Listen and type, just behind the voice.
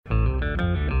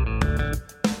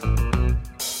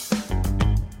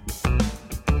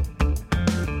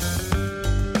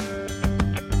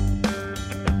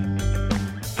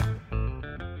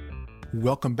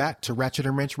Welcome back to Ratchet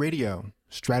and Wrench Radio,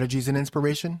 strategies and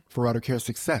inspiration for auto care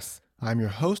success. I'm your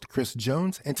host, Chris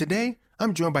Jones, and today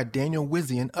I'm joined by Daniel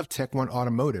Wizian of Tech One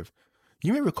Automotive.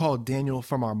 You may recall Daniel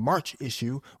from our March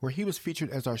issue where he was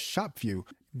featured as our shop view.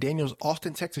 Daniel's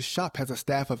Austin, Texas shop has a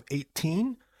staff of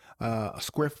 18, a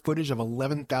square footage of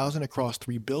 11,000 across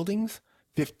 3 buildings,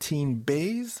 15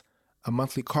 bays, a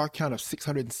monthly car count of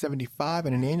 675,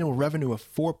 and an annual revenue of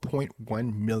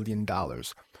 $4.1 million.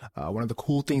 One of the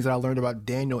cool things that I learned about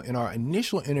Daniel in our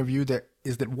initial interview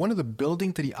is that one of the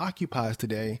buildings that he occupies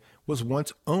today was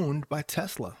once owned by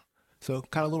Tesla. So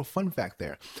kind of a little fun fact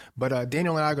there. But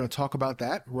Daniel and I are going to talk about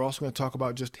that. We're also going to talk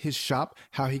about just his shop,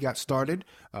 how he got started,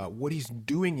 what he's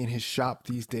doing in his shop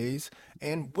these days,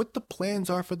 and what the plans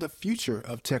are for the future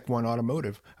of Tech One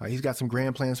Automotive. He's got some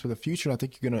grand plans for the future, and I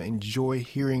think you're going to enjoy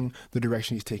hearing the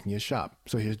direction he's taking his shop.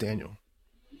 So here's Daniel.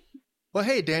 Well,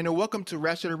 hey, Daniel, welcome to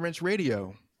Ratchet and Wrench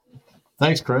Radio.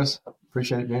 Thanks, Chris.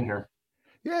 Appreciate being here.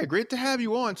 Yeah, great to have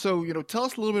you on. So, tell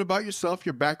us a little bit about yourself,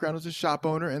 your background as a shop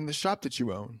owner, and the shop that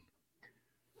you own.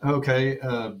 Okay.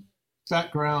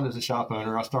 Background as a shop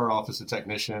owner. I started off as a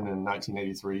technician in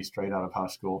 1983, straight out of high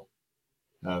school.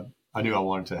 I knew I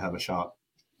wanted to have a shop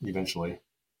eventually.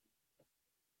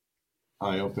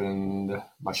 I opened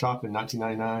my shop in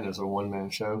 1999 as a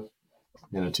one-man show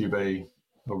in a 2-bay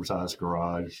oversized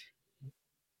garage.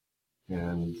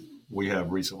 And we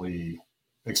have recently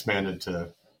expanded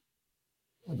to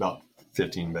about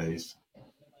 15 bays.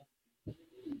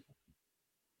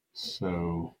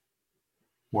 So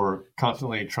we're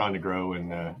constantly trying to grow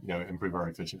and improve our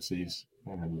efficiencies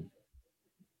and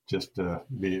just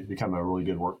become a really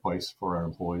good workplace for our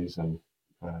employees and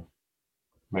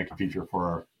make a future for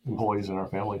our employees and our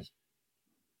families.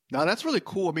 Now that's really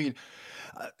cool. I mean,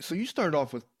 so you started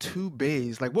off with 2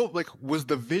 bays. Was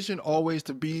the vision always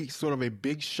to be sort of a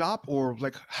big shop, or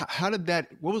what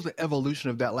was the evolution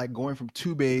of that, like going from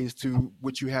 2 bays to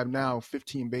what you have now,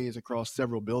 15 bays across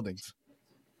several buildings?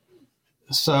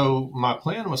 So my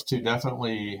plan was to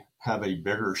definitely have a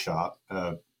bigger shop.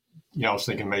 I was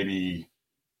thinking maybe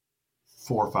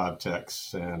 4 or 5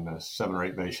 techs and a 7 or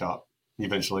 8 bay shop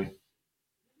eventually.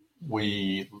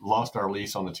 We lost our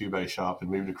lease on the 2-bay shop and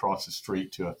moved across the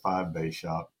street to a 5-bay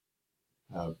shop.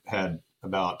 I had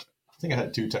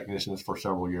 2 technicians for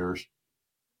several years.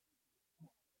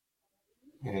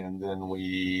 And then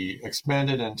we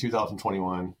expanded in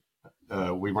 2021.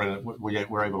 We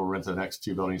were able to rent the next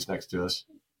 2 buildings next to us.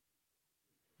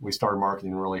 We started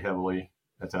marketing really heavily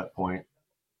at that point,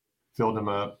 filled them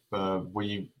up.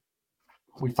 We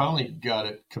finally got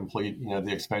it complete.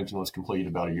 The expansion was complete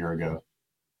about a year ago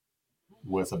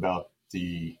with about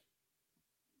the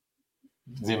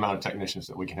amount of technicians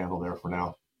that we can handle there for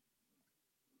now.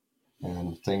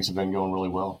 And things have been going really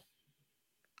well.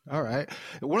 All right.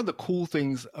 One of the cool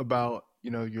things about,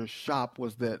 your shop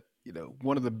was that,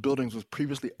 one of the buildings was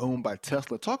previously owned by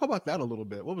Tesla. Talk about that a little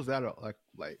bit. What was that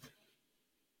like?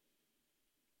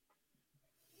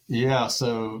 Yeah.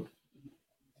 So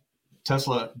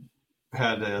Tesla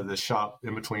had the shop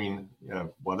in between.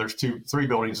 There's 3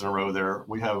 buildings in a row there.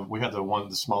 We had the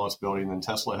smallest building, and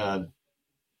Tesla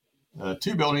had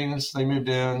 2 buildings. They moved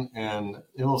in, and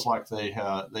it was like they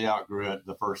outgrew it.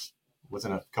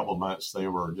 Within a couple of months, they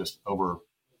were just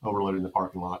overloading the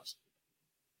parking lots.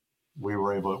 We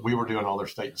were doing all their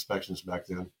state inspections back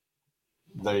then.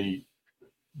 They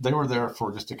were there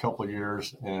for just a couple of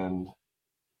years, and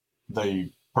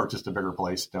they purchased a bigger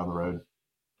place down the road.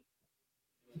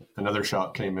 Another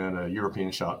shop came in, a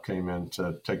European shop came in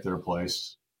to take their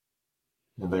place,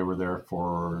 and they were there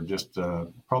for just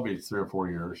probably 3 or 4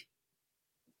 years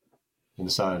and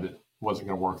decided it wasn't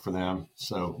going to work for them.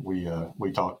 So we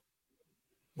talked.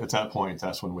 At that point,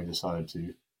 that's when we decided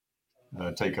to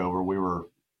take over. We were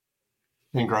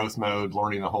in growth mode,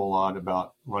 learning a whole lot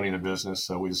about running a business,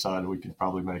 so we decided we could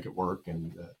probably make it work,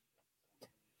 and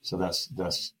so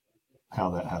that's how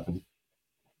that happened.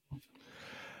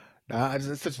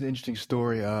 It's such an interesting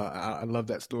story. I love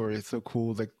that story. It's so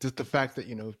cool. Like just the fact that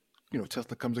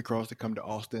Tesla comes across to come to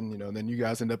Austin. Then you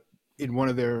guys end up in one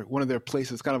of their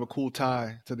places. Kind of a cool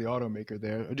tie to the automaker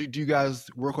there. Do you guys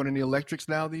work on any electrics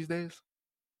now these days?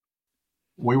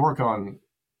 We work on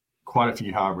quite a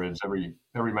few hybrids.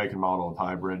 Every make and model of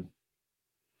hybrid.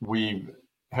 We've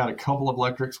had a couple of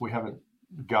electrics. We haven't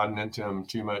gotten into them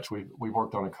too much. We've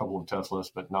worked on a couple of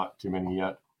Teslas, but not too many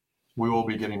yet. We will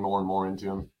be getting more and more into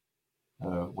them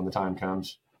when the time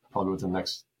comes, probably within the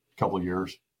next couple of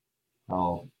years.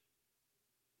 I'll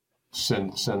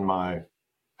send my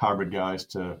hybrid guys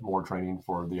to more training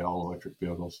for the all-electric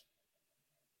vehicles.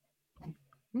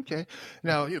 Okay.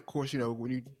 Now, of course,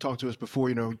 when you talked to us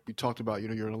before, we talked about,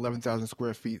 you're 11,000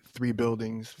 square feet, three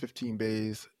buildings, 15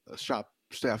 bays, a shop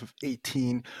staff of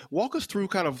 18. Walk us through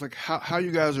kind of like how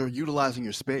you guys are utilizing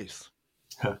your space.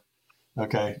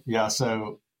 Okay. Yeah.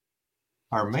 So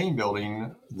our main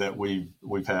building that we've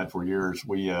had for years,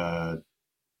 we have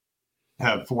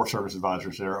four service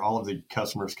advisors there. All of the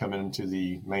customers come into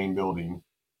the main building,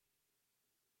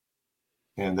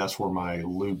 and that's where my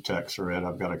lube techs are at.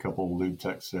 I've got a couple of lube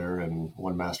techs there and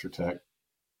one master tech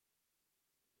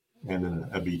and then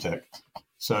a B tech.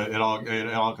 So it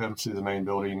all comes to the main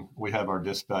building. We have our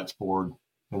dispatch board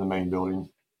in the main building.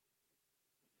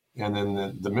 And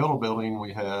then the middle building,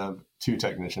 we have two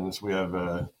technicians. We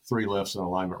have three lifts and an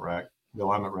alignment rack. The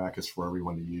alignment rack is for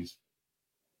everyone to use.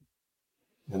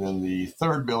 And then the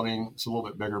third building, it's a little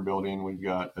bit bigger building. We've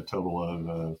got a total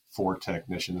of four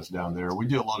technicians down there. We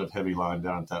do a lot of heavy line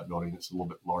down at that building. It's a little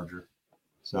bit larger.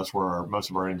 So that's where most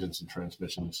of our engines and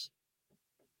transmissions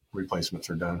replacements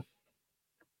are done.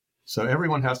 So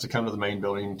everyone has to come to the main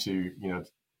building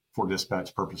for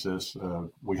dispatch purposes.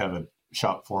 We have a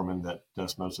shop foreman that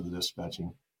does most of the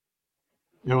dispatching.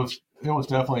 It was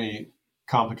definitely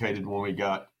complicated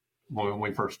when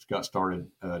we first got started,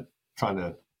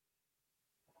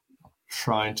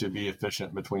 trying to be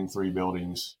efficient between three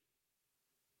buildings,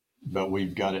 but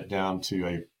we've got it down to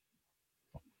a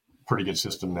pretty good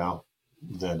system now.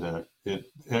 That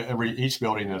each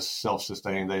building is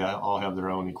self-sustained. They all have their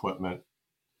own equipment,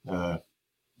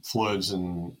 fluids,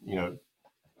 and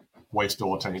waste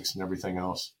oil tanks and everything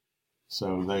else.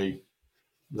 So they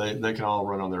can all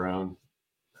run on their own.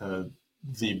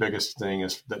 The biggest thing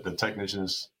is that the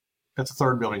technicians at the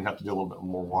third building have to do a little bit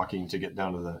more walking to get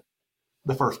down to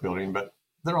the first building, but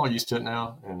they're all used to it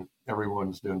now, and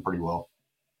everyone's doing pretty well.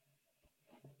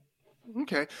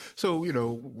 Okay. So,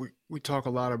 we talk a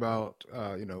lot about,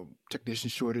 technician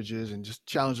shortages and just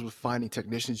challenges with finding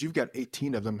technicians. You've got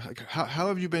 18 of them. How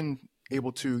have you been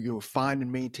able to, find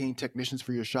and maintain technicians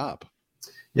for your shop?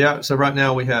 Yeah. So right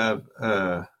now we have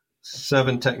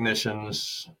 7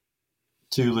 technicians,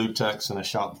 2 lube techs, and a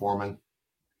shop foreman.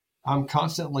 I'm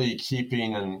constantly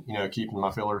keeping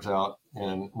my fillers out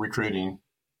and recruiting.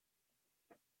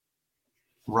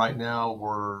 Right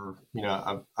now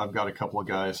I've got a couple of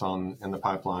guys in the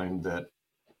pipeline that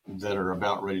are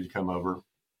about ready to come over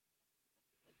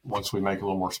once we make a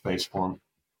little more space for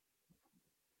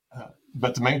them.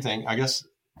 But the main thing, I guess,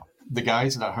 the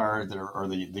guys that I hired or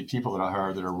the people that I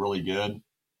hired that are really good,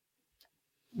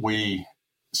 we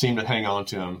seem to hang on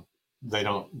to them. They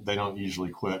don't usually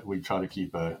quit. We try to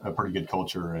keep a pretty good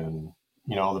culture and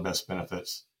all the best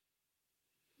benefits.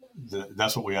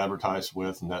 That's what we advertise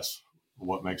with, and that's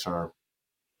what makes our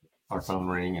phone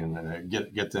ring and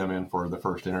get them in for the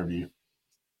first interview.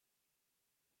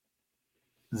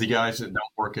 The guys that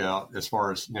don't work out, as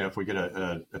far as if we get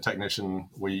a technician,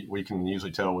 we can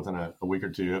usually tell within a week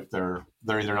or two if they're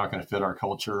either not going to fit our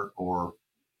culture or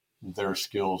their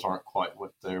skills aren't quite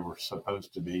what they were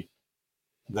supposed to be.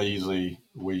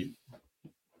 We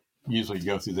usually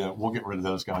go through them. We'll get rid of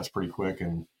those guys pretty quick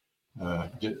and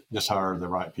just hire the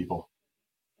right people.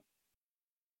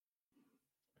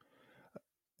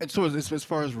 And so, as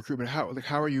far as recruitment,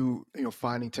 how are you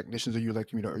finding technicians? Are you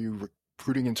are you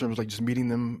recruiting in terms of just meeting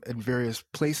them in various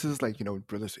places,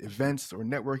 whether it's events or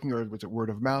networking, or was it word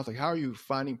of mouth? How are you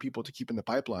finding people to keep in the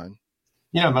pipeline?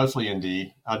 Mostly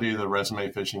Indeed. I do the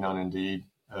resume fishing on Indeed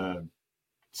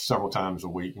several times a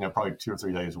week. Probably 2 or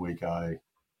 3 days a week. I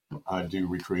do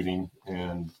recruiting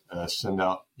and send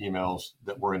out emails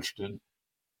that we're interested,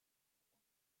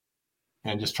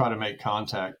 and just try to make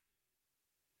contact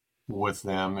with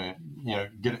them and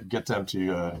get them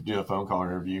to do a phone call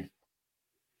interview,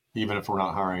 even if we're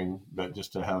not hiring, but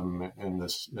just to have them in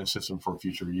this system for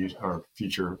future use or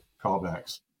future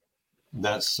callbacks.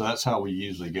 That's how we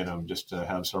usually get them, just to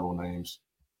have several names.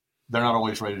 They're not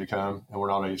always ready to come, and we're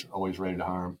not always ready to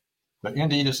hire them. But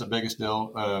Indeed is the biggest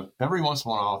deal. Every once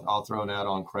in a while, I'll throw an ad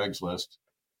on Craigslist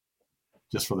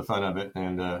just for the fun of it,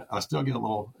 and I still get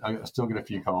a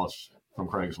few calls from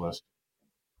Craigslist.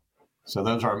 So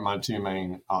those are my two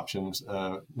main options.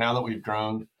 Now that we've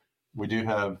grown, we do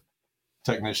have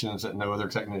technicians that know other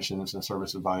technicians and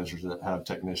service advisors that have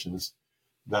technicians.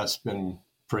 That's been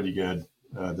pretty good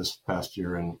this past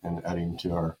year and adding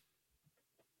to our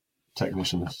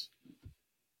technicians.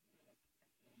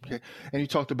 Okay, and you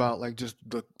talked about just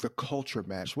the culture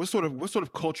match. What sort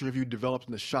of culture have you developed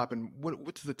in the shop, and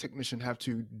what does the technician have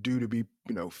to do to be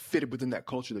fitted within that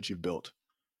culture that you've built?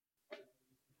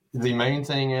 The main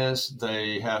thing is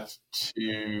they have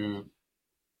to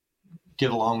get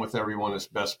along with everyone as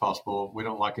best possible. We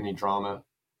don't like any drama.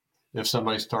 if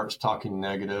somebody starts talking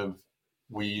negative,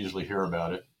 we usually hear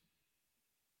about it.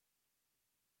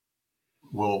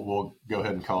 We'll go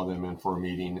ahead and call them in for a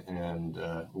meeting and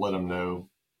let them know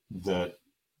that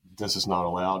this is not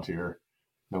allowed here,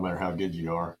 no matter how good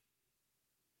you are.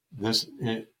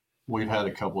 We've had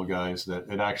a couple of guys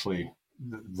that it actually,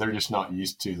 they're just not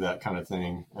used to that kind of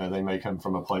thing. They may come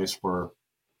from a place where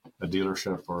a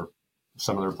dealership or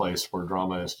some other place where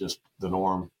drama is just the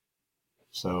norm.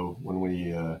 So when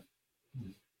we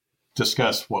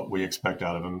discuss what we expect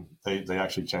out of them, they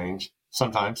actually change.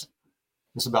 Sometimes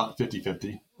it's about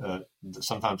 50-50.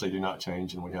 Sometimes they do not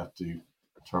change and we have to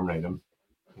terminate them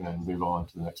and move on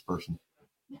to the next person.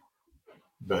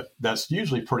 But that's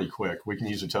usually pretty quick. We can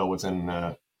usually tell within,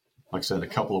 like I said, a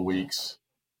couple of weeks.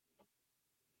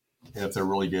 If they're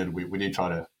really good, we do try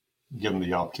to give them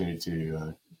the opportunity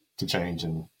to change,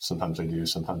 and sometimes they do,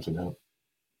 sometimes they don't.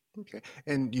 Okay.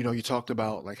 And you talked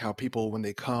about like how people, when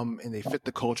they come and they fit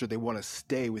the culture, they want to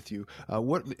stay with you.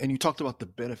 And you talked about the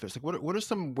benefits. Like what are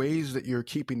some ways that you're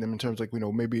keeping them in terms of,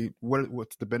 like, maybe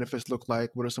what's the benefits look like?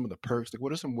 What are some of the perks? Like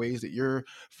what are some ways that you're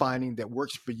finding that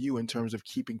works for you in terms of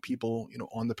keeping people,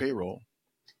 on the payroll?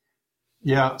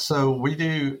 Yeah. So we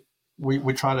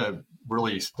try to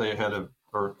really stay ahead of,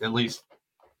 or at least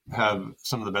have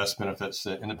some of the best benefits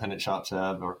that independent shops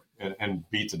have, and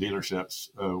beat the dealerships.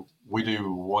 We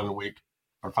do 1 week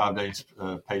or 5 days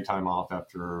paid time off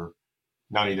after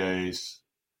 90 days,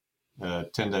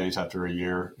 10 days after a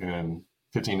year, and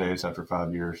 15 days after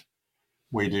 5 years.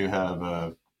 We do have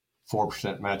a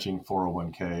 4% matching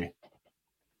 401k.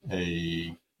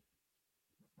 We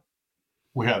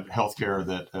have healthcare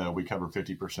that we cover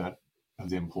 50% of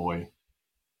the employee.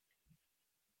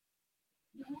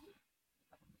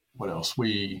 What else?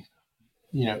 We,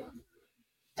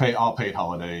 pay all paid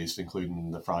holidays, including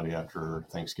the Friday after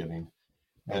Thanksgiving.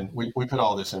 And we put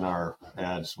all this in our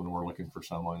ads when we're looking for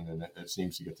someone, and it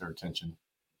seems to get their attention.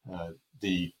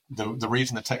 The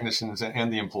reason the technicians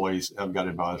and the employees have got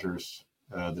advisors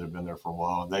that have been there for a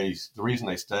while, the reason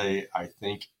they stay, I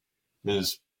think,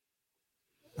 is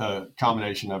a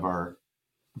combination of our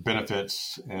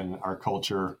benefits and our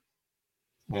culture,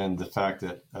 and the fact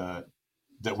that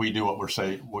that we do what we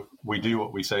say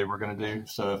we're going to do.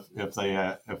 So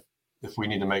if we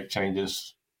need to make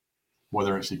changes,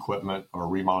 whether it's equipment or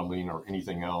remodeling or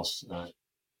anything else,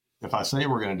 if I say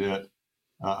we're going to do it,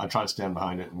 I try to stand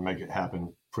behind it and make it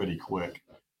happen pretty quick.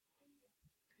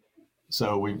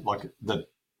 So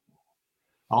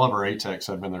all of our A techs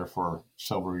have been there for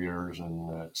several years,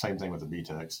 and same thing with the B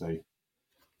techs.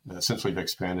 Since we've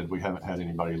expanded, we haven't had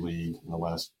anybody leave in the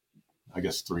last, I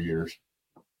guess, 3 years.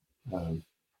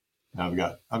 I've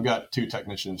got 2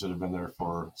 technicians that have been there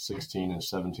for 16 and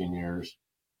 17 years.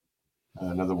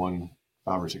 Another one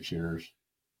 5 or 6 years,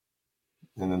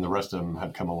 and then the rest of them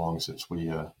have come along since we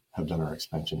have done our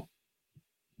expansion.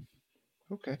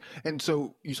 Okay. And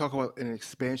so you talk about an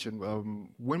expansion.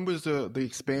 When was the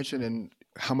expansion, and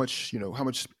how much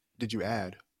did you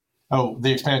add? Oh,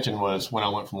 the expansion was when I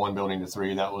went from 1 building to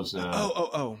 3. That was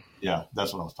Oh. Yeah,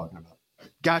 that's what I was talking about.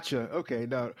 Gotcha. Okay.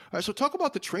 Now, all right. So talk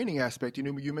about the training aspect.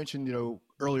 You mentioned,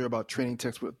 earlier about training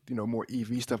techs with, more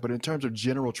EV stuff, but in terms of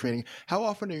general training, how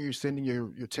often are you sending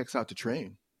your techs out to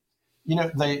train?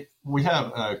 We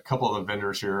have a couple of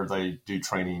vendors here. They do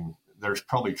training. There's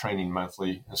probably training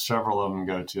monthly, and several of them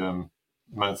go to them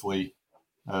monthly,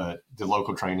 the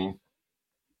local training.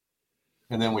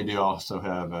 And then we do also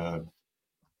have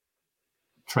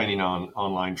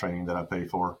online training that I pay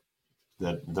for,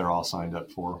 that they're all signed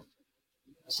up for.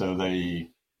 So they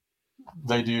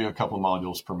do a couple of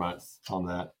modules per month on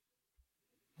that.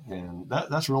 And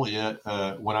that's really it.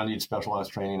 When I need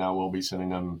specialized training, I will be sending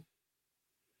them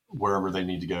wherever they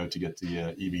need to go to get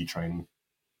the EV training.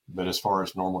 But as far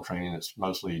as normal training, it's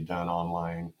mostly done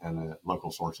online and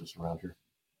local sources around here.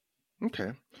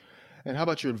 Okay. And how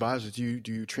about your advisors? Do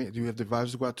you train? Do you have the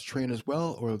advisors go out to train as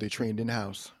well, or are they trained in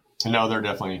house? No, they're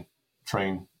definitely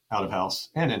trained out of house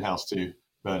and in house too.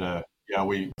 But yeah,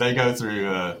 they go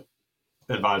through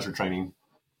advisor training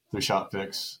through Shop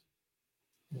Fix.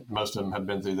 Most of them have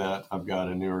been through that. I've got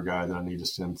a newer guy that I need to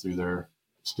send through there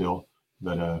still.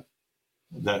 But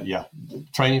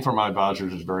training for my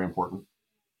advisors is very important.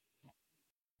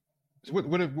 So what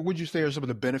would you say are some of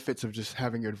the benefits of just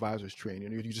having your advisors train?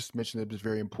 You just mentioned that it's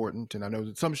very important, and I know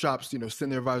that some shops,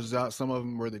 send their advisors out. Some of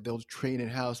them where they'll train in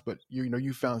house, but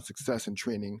you found success in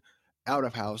training out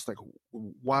of house. Like,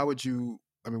 why would you?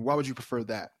 Why would you prefer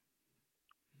that?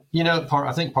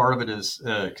 I think part of it is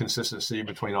consistency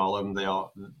between all of them.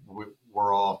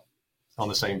 We're all on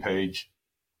the same page.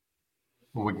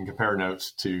 We can compare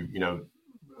notes to,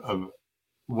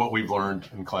 what we've learned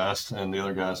in class, and the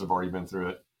other guys have already been through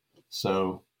it.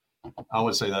 So I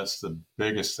would say that's the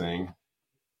biggest thing.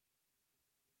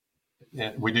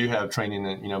 And we do have training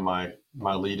that,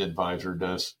 my lead advisor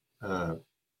does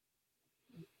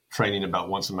training about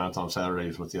once a month on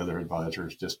Saturdays with the other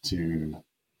advisors, just to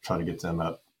try to get them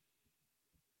up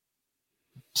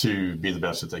to be the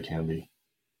best that they can be.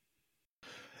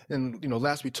 And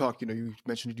last we talked, you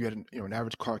mentioned you had an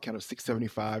average car count of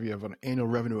 675. You have an annual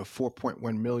revenue of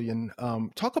 4.1 million.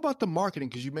 Talk about the marketing,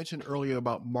 because you mentioned earlier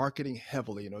about marketing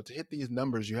heavily. To hit these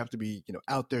numbers, you have to be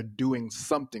out there doing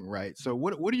something, right? So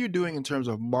what are you doing in terms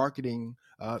of marketing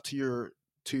to your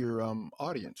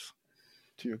audience?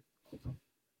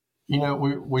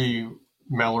 We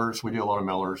mailers. We do a lot of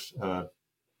mailers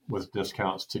with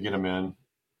discounts to get them in,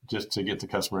 just to get the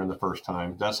customer in the first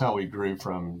time. That's how we grew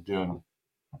from doing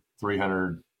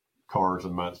 300 cars a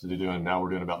month to doing, now we're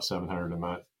doing about 700 a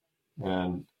month.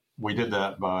 And we did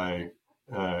that by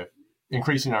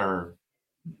increasing our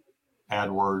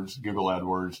AdWords, Google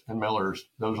AdWords, and mailers.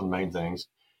 Those are the main things.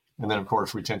 And then, of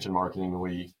course, retention marketing.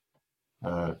 We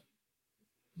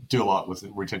do a lot with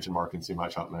retention marketing through My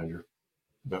Shop Manager.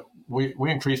 But we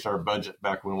increased our budget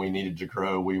back when we needed to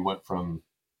grow. We went from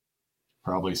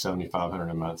probably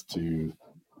 $7,500 a month to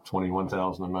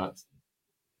 $21,000 a month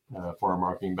for our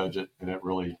marketing budget, and it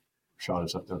really shot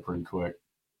us up there pretty quick.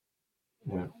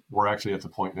 And we're actually at the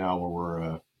point now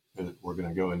where we're going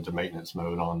to go into maintenance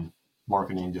mode on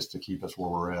marketing, just to keep us where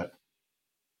we're at.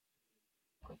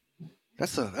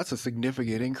 That's a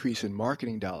significant increase in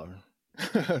marketing dollar.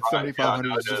 Right,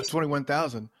 7,500 to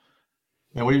 21,000.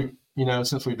 And we,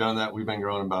 since we've done that, we've been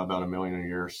growing by about $1 million a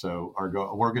year. So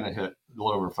we're going to hit a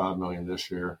little over $5 million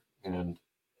this year, and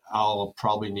I'll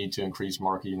probably need to increase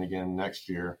marketing again next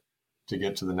year to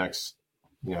get to the next,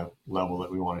 level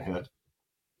that we want to hit.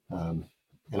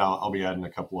 And I'll be adding a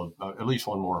couple of, at least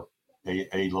one more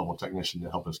A level technician to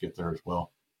help us get there as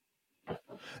well.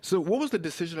 So what was the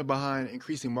decision behind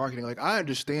increasing marketing? Like, I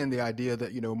understand the idea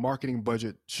that, marketing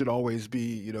budget should always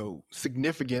be,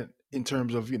 significant in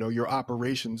terms of, your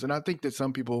operations. And I think that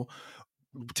some people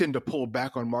tend to pull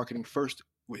back on marketing first.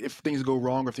 If things go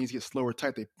wrong or if things get slow or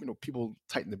tight, people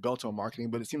tighten the belt on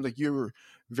marketing. But it seems like you're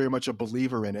very much a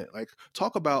believer in it. Like,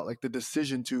 talk about like the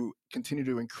decision to continue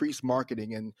to increase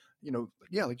marketing and, like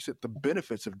you said, the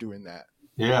benefits of doing that.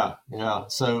 Yeah.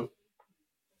 So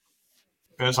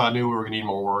as I knew we were going to need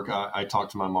more work, I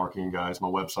talked to my marketing guys, my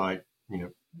website,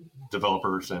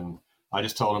 developers, and I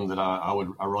just told them that I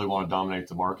really want to dominate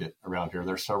the market around here.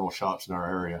 There's several shops in our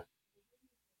area.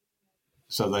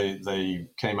 So they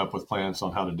came up with plans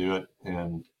on how to do it.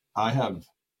 And I've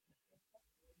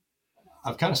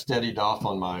kind of steadied off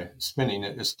on my spending.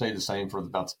 It stayed the same for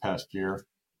about the past year.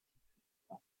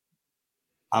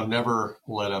 I've never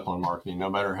let up on marketing. No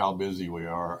matter how busy we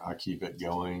are, I keep it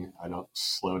going. I don't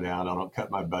slow down. I don't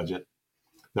cut my budget.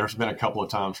 There's been a couple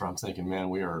of times where I'm thinking, man,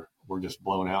 we're just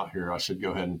blown out here. I should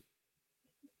go ahead and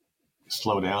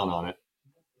slow down on it.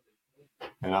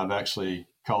 And I've actually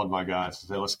called my guys and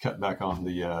said, let's cut back on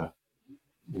the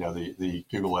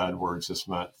Google AdWords this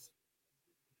month.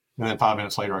 And then 5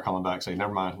 minutes later, I call them back and say,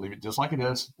 never mind, leave it just like it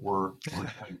is. I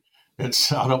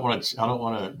don't want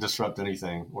to disrupt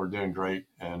anything. We're doing great.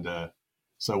 And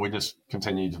so we just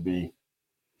continue to be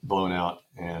blown out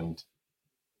and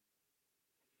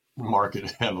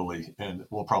market heavily. And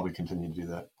we'll probably continue to do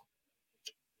that.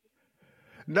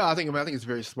 No, I think it's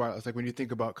very smart. It's like when you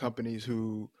think about companies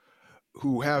who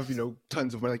have,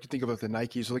 tons of money, like you think about the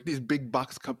Nikes, or like these big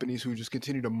box companies who just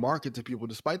continue to market to people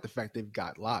despite the fact they've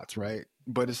got lots, right?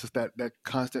 But it's just that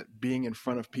constant being in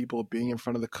front of people, being in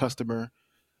front of the customer.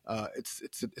 It's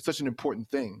such an important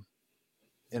thing.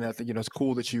 And I think, it's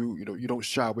cool that you don't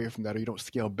shy away from that, or you don't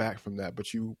scale back from that,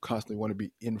 but you constantly want to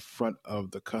be in front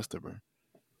of the customer.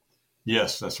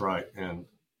 Yes, that's right. And,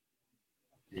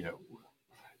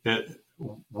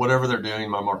 whatever they're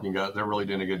doing, my marketing guys, they're really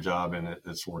doing a good job, and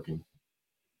it's working.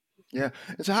 Yeah.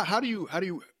 And so how do you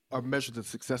measure the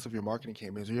success of your marketing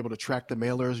campaigns? Are you able to track the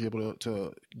mailers? Are you able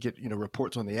to get,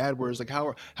 reports on the AdWords? Like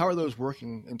how are those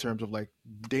working in terms of like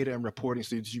data and reporting,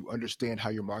 so that you understand how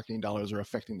your marketing dollars are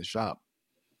affecting the shop?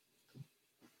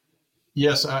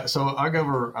 Yes. I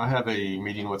have a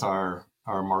meeting with our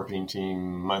marketing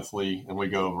team monthly, and we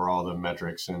go over all the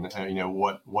metrics and,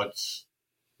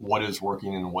 what is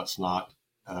working and what's not,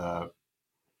 what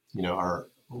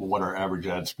our average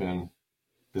ad spend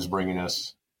is bringing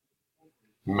us.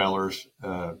 Mailers,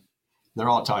 they're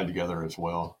all tied together as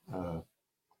well.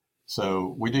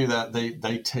 So we do that.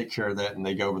 They take care of that, and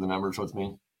they go over the numbers with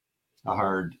me. I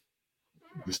hired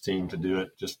this team to do it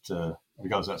just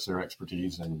because that's their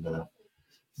expertise. And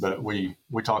but we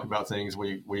talk about things.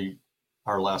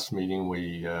 Our last meeting,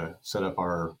 we set up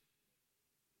our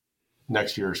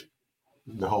next year's,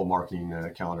 the whole marketing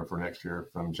calendar for next year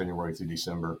from January through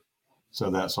December. So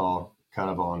that's all kind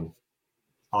of on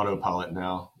autopilot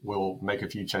now. We'll make a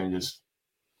few changes,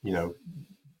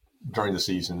 during the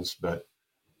seasons, but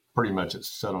pretty much it's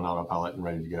set on autopilot and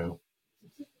ready to go.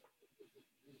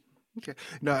 Okay.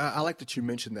 No, I like that you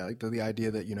mentioned that, like the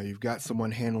idea that, you've got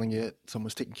someone handling it,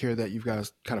 someone's taking care of that. You've got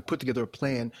to kind of put together a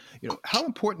plan. How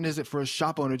important is it for a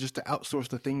shop owner just to outsource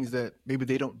the things that maybe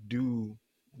they don't do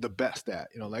the best at,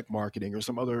 like marketing or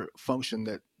some other function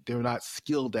that they're not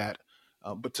skilled at,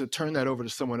 but to turn that over to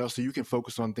someone else so you can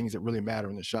focus on things that really matter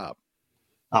in the shop?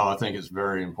 Oh, I think it's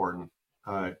very important.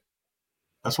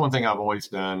 That's one thing I've always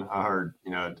done. I heard,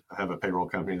 I have a payroll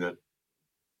company that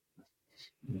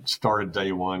started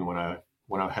day one when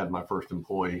I had my first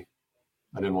employee.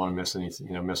 I didn't want to miss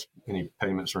anything, miss any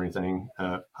payments or anything.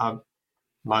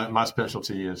 My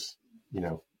specialty is,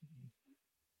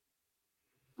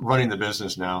 running the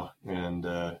business now and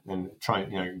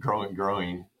trying,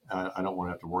 growing. I don't want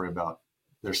to have to worry about.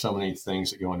 There's so many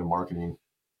things that go into marketing.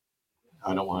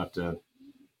 I don't want to have to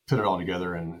put it all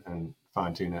together and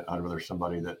fine tune it. I'd rather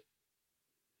somebody that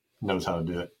knows how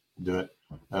to do it.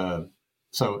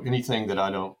 So anything that I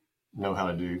don't know how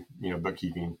to do,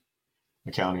 bookkeeping,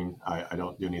 accounting, I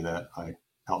don't do any of that. I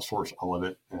outsource all of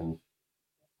it, and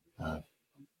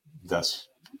that's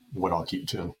what I'll keep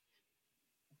to.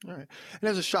 All right. And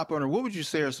as a shop owner, what would you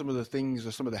say are some of the things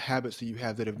or some of the habits that you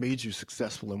have that have made you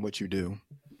successful in what you do?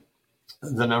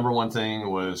 The number one thing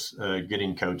was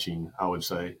getting coaching. I would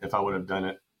say if I would have done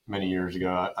it many years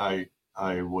ago, I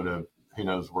would have. Who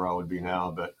knows where I would be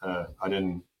now? But I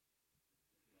didn't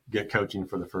get coaching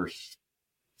for the first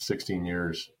 16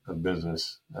 years of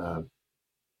business.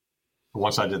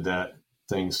 Once I did that,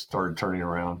 things started turning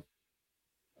around.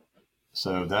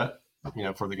 So that,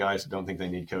 for the guys that don't think they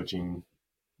need coaching,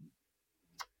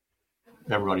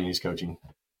 everybody needs coaching.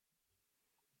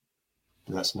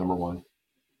 That's number one.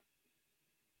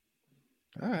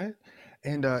 All right.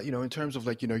 And, in terms of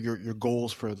like, your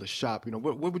goals for the shop,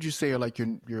 what would you say are like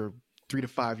your 3 to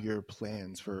 5 year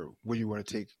plans for where you want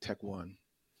to take Tech One?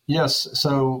 Yes.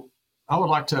 So I would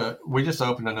like to, we just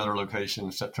opened another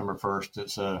location September 1st.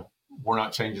 It's we're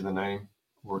not changing the name.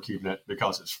 We're keeping it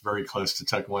because it's very close to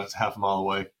Tech One. It's half a mile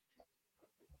away.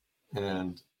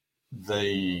 And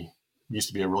they used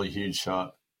to be a really huge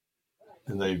shop,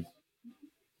 and they've,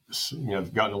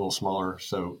 gotten a little smaller.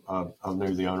 So I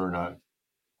knew the owner and I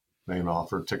made him an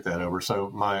offer, took that over. So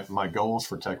my goals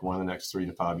for Tech One in the next 3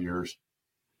 to 5 years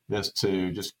is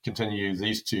to just continue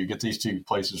get these two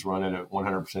places running at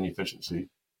 100% efficiency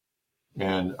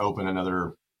and open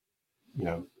another,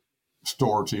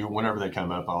 store or two. Whenever they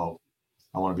come up,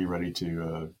 I want to be ready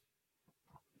to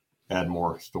add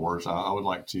more stores. I would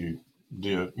like to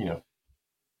do,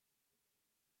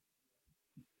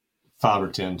 5 or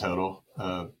 10 total.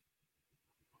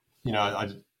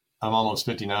 I'm almost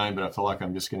 59, but I feel like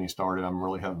I'm just getting started. I'm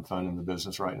really having fun in the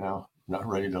business right now. I'm not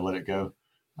ready to let it go.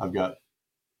 I've got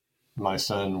my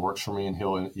son works for me, and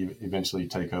he'll eventually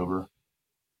take over.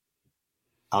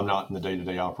 I'm not in the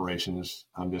day-to-day operations.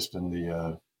 I'm just in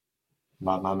the,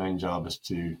 my main job is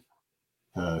to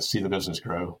see the business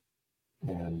grow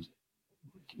and,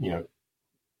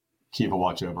 keep a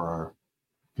watch over our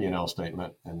P&L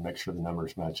statement and make sure the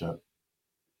numbers match up.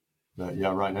 But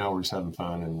yeah, right now we're just having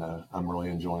fun, and I'm really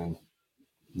enjoying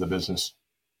the business.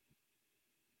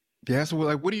 Yeah. So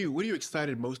like, what are you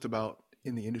excited most about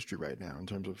in the industry right now in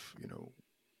terms of,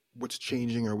 what's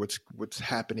changing or what's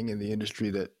happening in the industry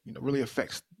that, really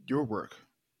affects your work?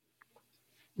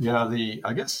 Yeah.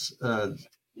 I guess,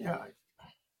 yeah,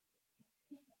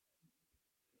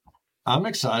 I'm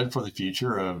excited for the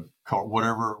future of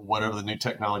whatever the new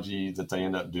technology that they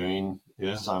end up doing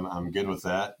is. I'm good with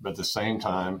that. But at the same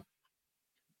time,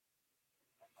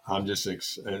 I'm just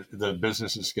the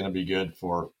business is going to be good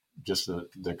for just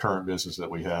the current business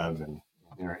that we have, and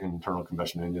internal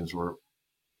combustion engines.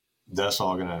 That's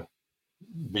all going to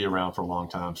be around for a long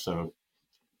time. So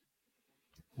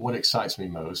what excites me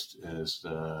most is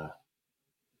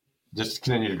just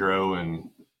continue to grow and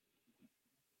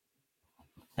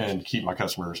keep my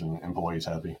customers and employees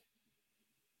happy.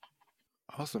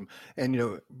 Awesome.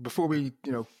 And, before we,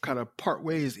 kind of part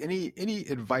ways, any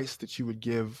advice that you would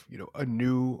give, a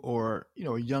new or,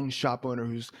 a young shop owner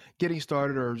who's getting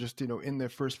started or just, in their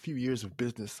first few years of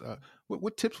business,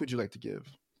 what tips would you like to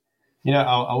give?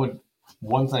 I would,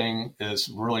 one thing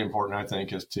is really important, I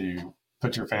think, is to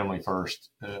put your family first.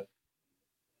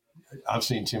 I've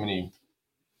seen too many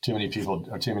people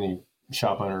or too many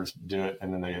shop owners do it,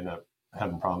 and then they end up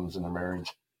having problems in their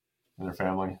marriage. and their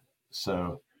family.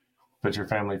 So put your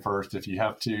family first. If you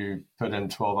have to put in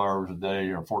 12 hours a day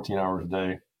or 14 hours a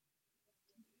day,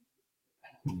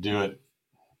 do it.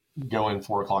 Go in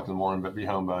 4 o'clock in the morning, but be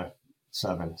home by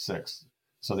 7, 6,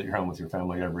 so that you're home with your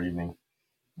family every evening.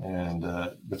 And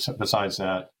besides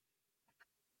that,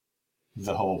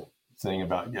 the whole thing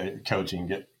about coaching,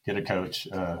 get a coach,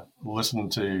 listen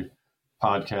to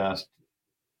podcasts,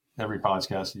 every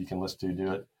podcast you can listen to,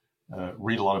 do it.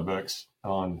 Read a lot of books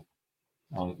on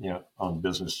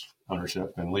business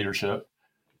ownership and leadership.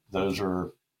 Those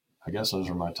are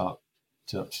my top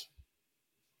tips.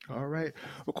 All right.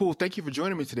 Well, cool. Thank you for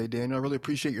joining me today, Daniel. I really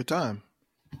appreciate your time.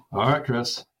 All right,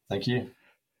 Chris. Thank you.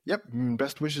 Yep.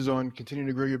 Best wishes on continuing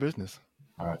to grow your business.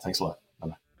 All right. Thanks a lot.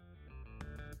 Bye-bye.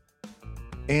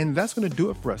 And that's going to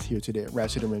do it for us here today at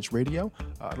Ratchet and Wrench Radio.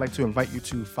 I'd like to invite you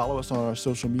to follow us on our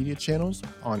social media channels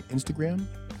on Instagram,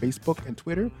 Facebook, and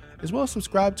Twitter, as well as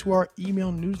subscribe to our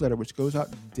email newsletter, which goes out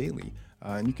daily.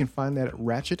 And you can find that at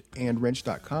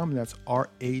ratchetandwrench.com. And that's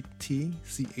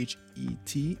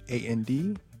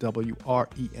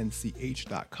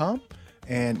ratchetandwrench.com.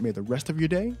 And may the rest of your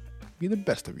day be the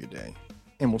best of your day.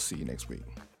 And we'll see you next week.